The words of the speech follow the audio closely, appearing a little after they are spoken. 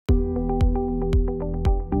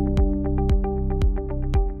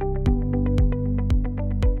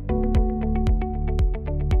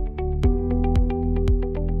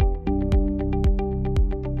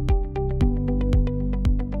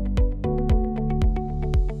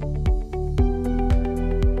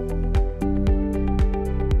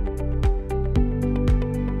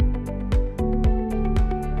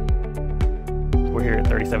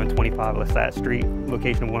125 Lestat Street,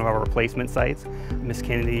 location of one of our replacement sites. Ms.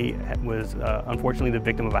 Kennedy was unfortunately the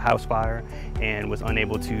victim of a house fire and was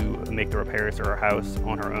unable to make the repairs to her house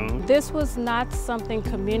on her own. This was not something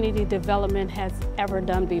community development has ever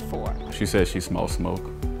done before. She said she smelled smoke.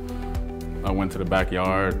 I went to the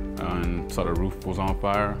backyard and saw the roof was on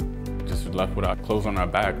fire. Just left without clothes on our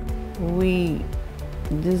back. We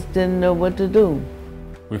just didn't know what to do.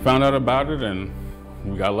 We found out about it and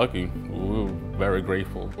we got lucky. We were very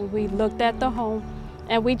grateful. We looked at the home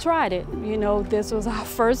and we tried it. You know, this was our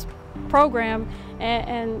first program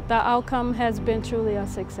and the outcome has been truly a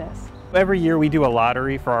success. Every year we do a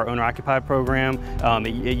lottery for our owner-occupied program.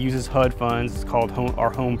 It uses HUD funds. It's called our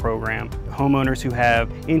home program. Homeowners who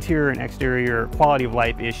have interior and exterior quality of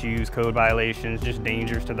life issues, code violations, just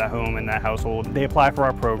dangers to the home and that household, they apply for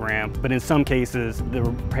our program. But in some cases, the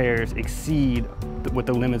repairs exceed with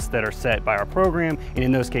the limits that are set by our program, and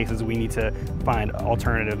in those cases we need to find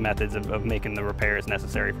alternative methods of making the repairs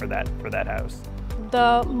necessary for that house.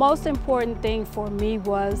 The most important thing for me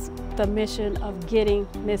was the mission of getting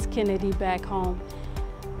Miss Kennedy back home.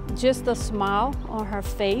 Just the smile on her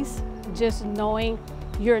face, just knowing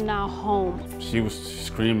you're now home. She was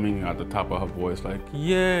screaming at the top of her voice like,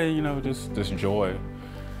 yeah, you know, just this joy.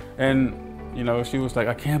 And you know, she was like,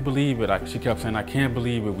 I can't believe it. She kept saying, I can't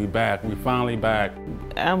believe it, we back, we finally back.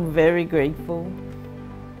 I'm very grateful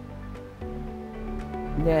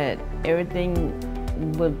that everything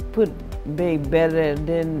would be better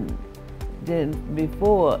than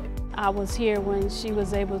before. I was here when she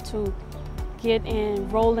was able to get in,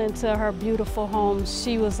 roll into her beautiful home.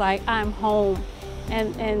 She was like, I'm home.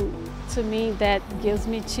 And to me, that gives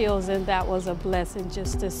me chills, and that was a blessing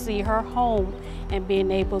just to see her home and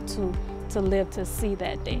being able to live to see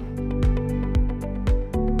that day.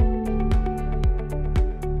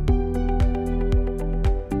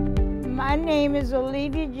 My name is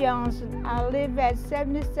Olivia Johnson. I live at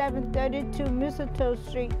 7732 Mistletoe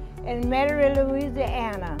Street in Metairie,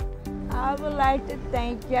 Louisiana. I would like to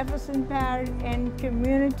thank Jefferson Parish and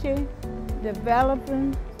Community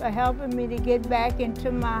Development for helping me to get back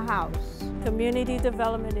into my house. Community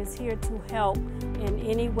development is here to help in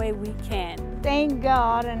any way we can. Thank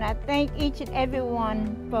God, and I thank each and every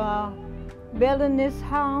one for building this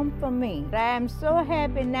home for me. I am so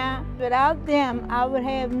happy now. Without them, I would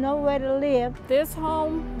have nowhere to live. This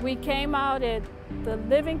home, we came out at the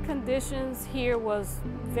living conditions here was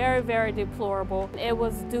very, very deplorable. It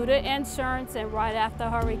was due to insurance and right after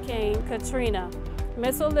Hurricane Katrina.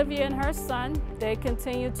 Miss Olivia and her son, they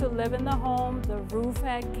continued to live in the home. The roof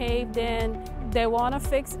had caved in. They were on a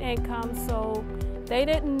fixed income, so they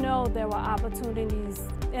didn't know there were opportunities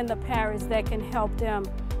in the parish that can help them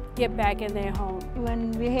get back in their home.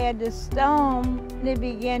 When we had the storm, it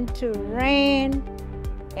began to rain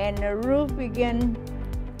and the roof began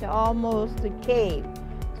to almost to cave.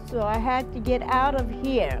 So I had to get out of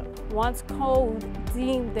here. Once code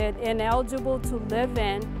deemed it ineligible to live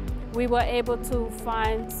in, we were able to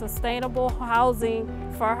find sustainable housing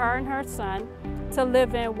for her and her son to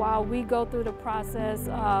live in while we go through the process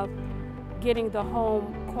of getting the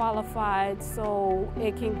home qualified so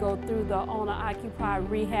it can go through the owner-occupied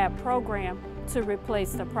rehab program to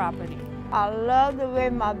replace the property. I love the way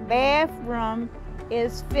my bathroom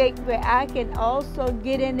is fixed where I can also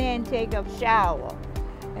get in there and take a shower.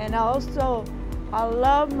 And also, I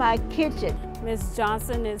love my kitchen. Ms.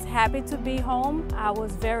 Johnson is happy to be home. I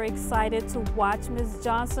was very excited to watch Ms.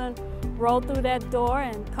 Johnson roll through that door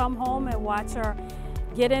and come home and watch her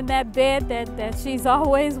get in that bed that she's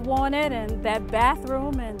always wanted and that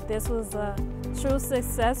bathroom, and this was a true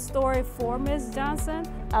success story for Ms. Johnson.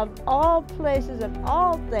 Of all places, of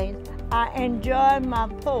all things, I enjoy my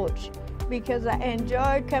porch because I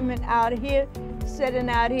enjoy coming out here, sitting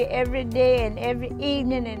out here every day and every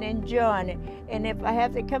evening and enjoying it. And if I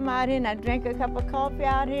have to come out here and I drink a cup of coffee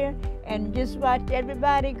out here and just watch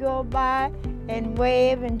everybody go by and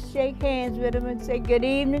wave and shake hands with them and say good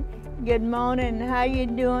evening, good morning, and how you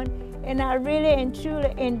doing? And I really and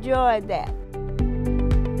truly enjoy that.